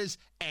answer is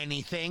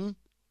anything.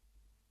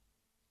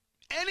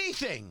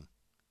 Anything.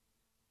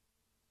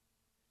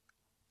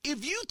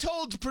 If you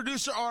told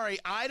producer Ari,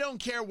 I don't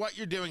care what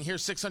you're doing,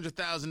 here's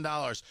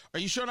 $600,000. Are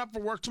you showing up for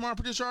work tomorrow,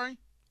 producer Ari?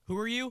 Who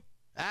are you?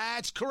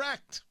 That's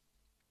correct.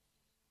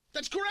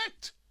 That's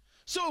correct.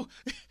 So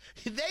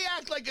they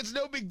act like it's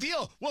no big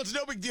deal. Well, it's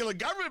no big deal in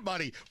government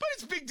money, but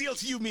it's a big deal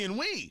to you, me, and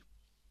we.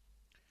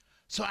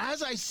 So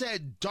as I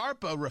said,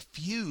 DARPA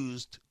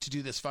refused to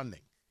do this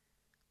funding.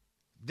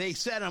 They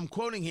said, I'm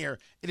quoting here,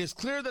 it is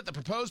clear that the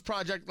proposed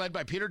project led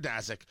by Peter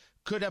Daszak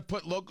could have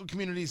put local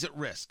communities at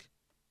risk.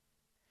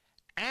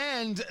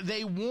 And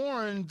they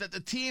warned that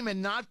the team had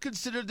not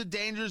considered the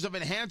dangers of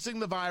enhancing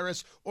the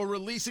virus or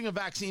releasing a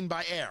vaccine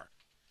by air.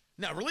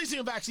 Now, releasing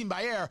a vaccine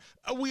by air,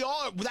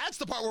 that's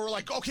the part where we're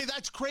like, okay,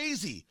 that's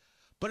crazy.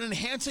 But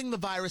enhancing the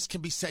virus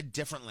can be said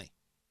differently.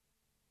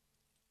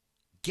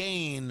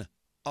 Gain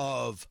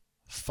of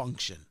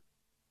function.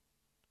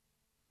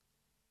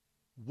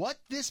 What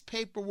this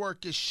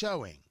paperwork is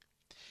showing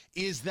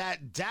is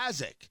that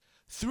Daszak,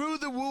 through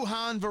the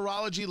Wuhan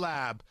Virology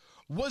Lab,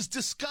 was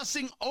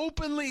discussing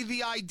openly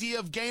the idea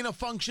of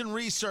gain-of-function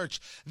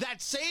research.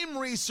 That same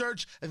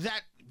research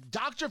that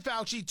Dr.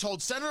 Fauci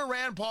told Senator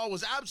Rand Paul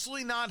was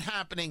absolutely not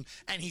happening,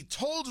 and he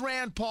told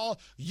Rand Paul,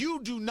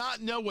 you do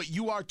not know what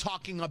you are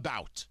talking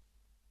about.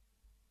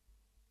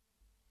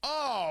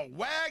 Oh,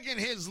 wagging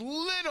his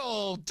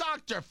little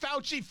Dr.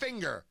 Fauci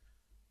finger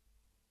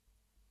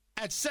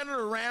at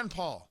Senator Rand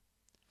Paul.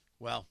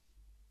 Well,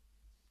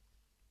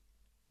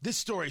 this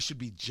story should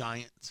be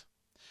giant.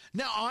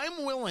 Now,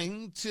 I'm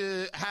willing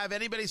to have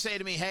anybody say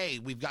to me, hey,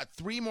 we've got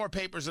 3 more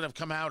papers that have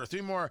come out or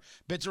 3 more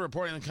bits of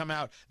reporting that come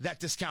out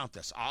that discount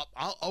this.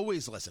 I'll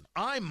always listen.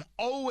 I'm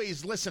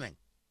always listening.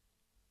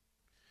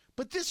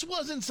 But this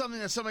wasn't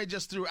something that somebody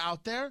just threw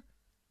out there.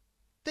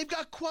 They've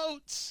got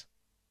quotes.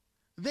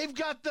 They've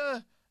got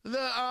the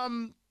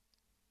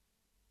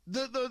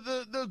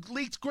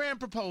leaked grant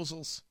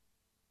proposals.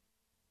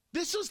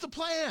 This was the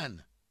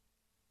plan.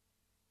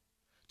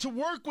 To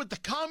work with the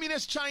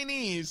communist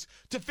Chinese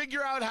to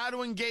figure out how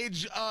to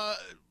engage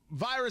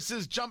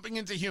viruses jumping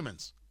into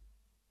humans.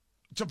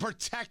 To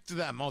protect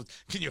them. Oh,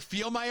 can you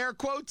feel my air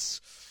quotes?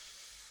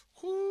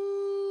 Ooh.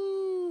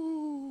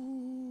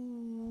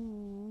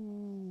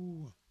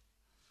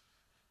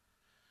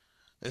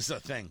 This is a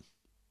thing,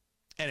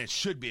 and it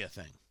should be a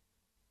thing.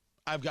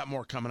 I've got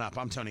more coming up.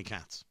 I'm Tony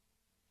Katz.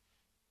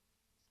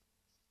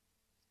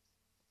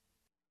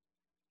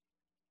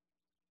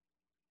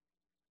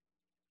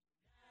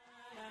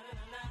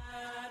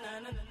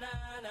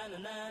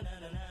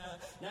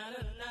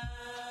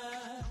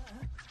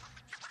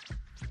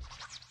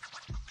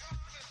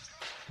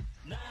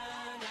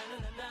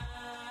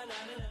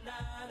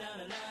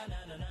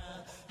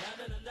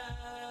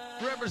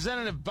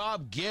 Representative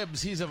Bob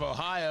Gibbs, he's of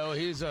Ohio,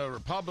 he's a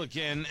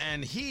Republican,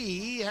 and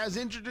he has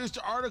introduced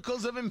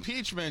articles of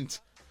impeachment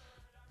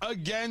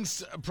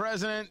against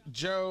President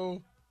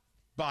Joe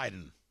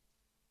Biden.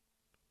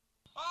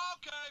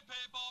 Okay,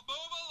 people,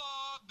 move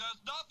along.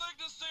 There's nothing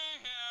to see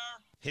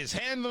here. His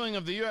handling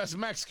of the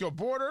U.S.-Mexico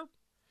border,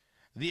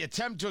 the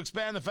attempt to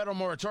expand the federal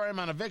moratorium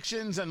on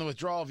evictions, and the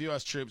withdrawal of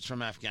U.S. troops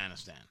from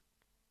Afghanistan.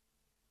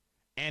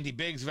 Andy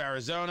Biggs of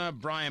Arizona,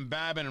 Brian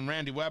Babin, and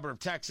Randy Weber of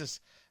Texas,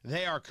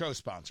 they are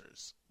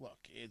co-sponsors. Look,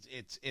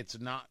 it's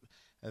not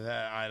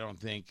that I don't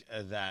think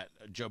that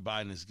Joe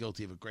Biden is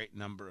guilty of a great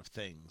number of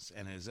things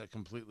and is a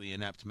completely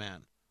inept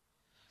man.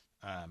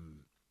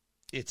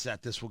 It's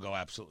that this will go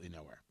absolutely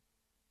nowhere.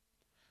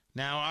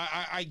 Now,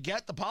 I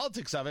get the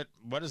politics of it.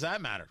 What does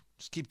that matter?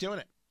 Just keep doing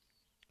it.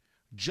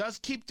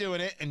 Just keep doing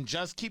it, and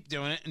just keep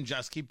doing it, and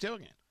just keep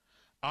doing it.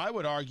 I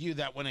would argue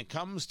that when it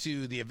comes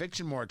to the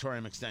eviction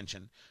moratorium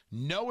extension,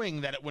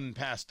 knowing that it wouldn't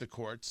pass the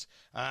courts,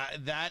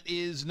 that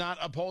is not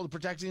upholding,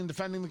 protecting, and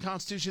defending the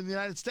Constitution of the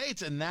United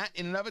States, and that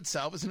in and of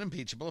itself is an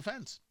impeachable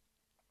offense.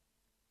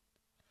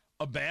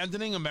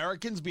 Abandoning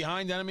Americans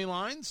behind enemy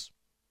lines?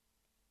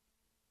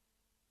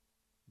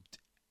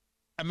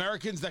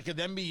 Americans that could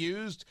then be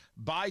used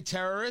by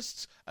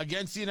terrorists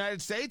against the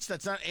United States?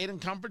 That's not aid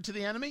and comfort to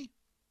the enemy?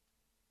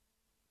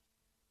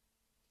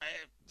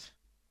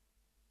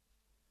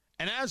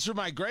 And as for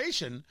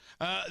migration,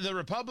 the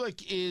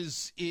Republic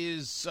is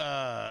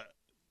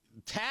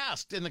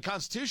tasked in the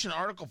Constitution,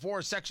 Article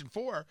 4, Section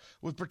 4,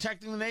 with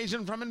protecting the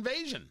nation from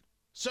invasion.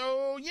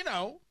 So, you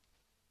know,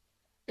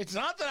 it's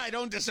not that I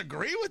don't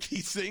disagree with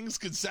these things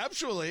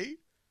conceptually.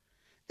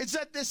 It's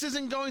that this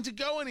isn't going to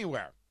go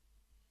anywhere.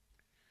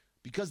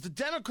 Because the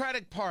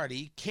Democratic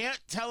Party can't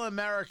tell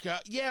America,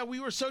 yeah, we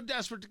were so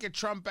desperate to get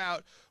Trump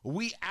out,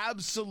 we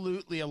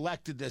absolutely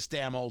elected this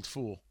damn old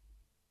fool.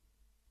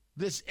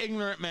 This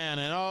ignorant man,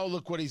 and oh,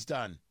 look what he's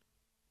done.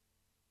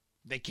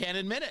 They can't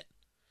admit it.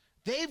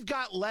 They've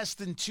got less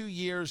than 2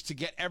 years to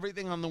get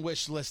everything on the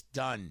wish list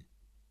done.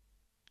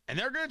 And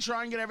they're going to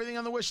try and get everything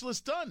on the wish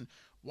list done.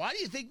 Why do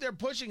you think they're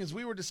pushing, as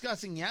we were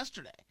discussing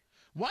yesterday,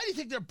 why do you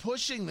think they're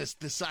pushing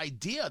this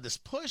idea, this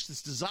push,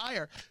 this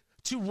desire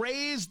to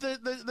raise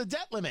the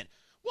debt limit?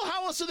 Well,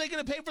 how else are they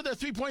going to pay for their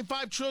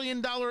 $3.5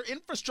 trillion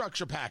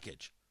infrastructure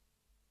package,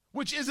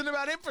 which isn't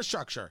about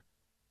infrastructure?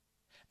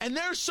 And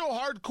they're so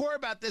hardcore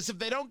about this. If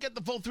they don't get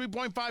the full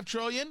 $3.5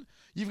 trillion,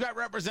 you've got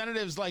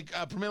representatives like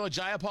Pramila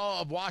Jayapal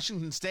of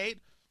Washington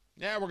State.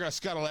 Yeah, we're going to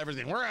scuttle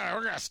everything. We're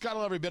going to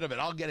scuttle every bit of it.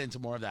 I'll get into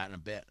more of that in a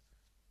bit.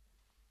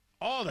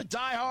 Oh, the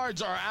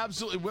diehards are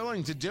absolutely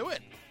willing to do it.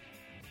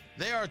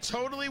 They are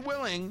totally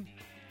willing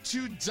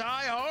to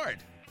die hard.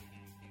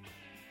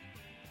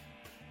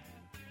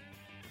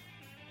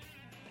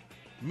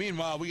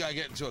 Meanwhile, we got to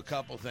get into a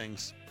couple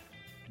things.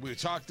 We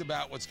talked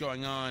about what's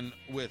going on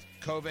with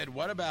COVID.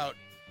 What about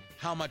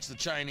how much the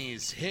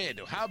Chinese hid?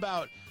 How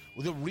about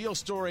the real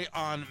story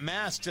on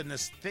masks and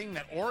this thing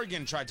that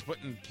Oregon tried to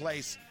put in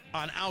place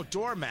on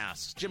outdoor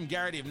masks? Jim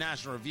Garrity of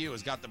National Review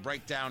has got the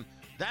breakdown.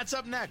 That's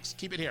up next.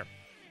 Keep it here.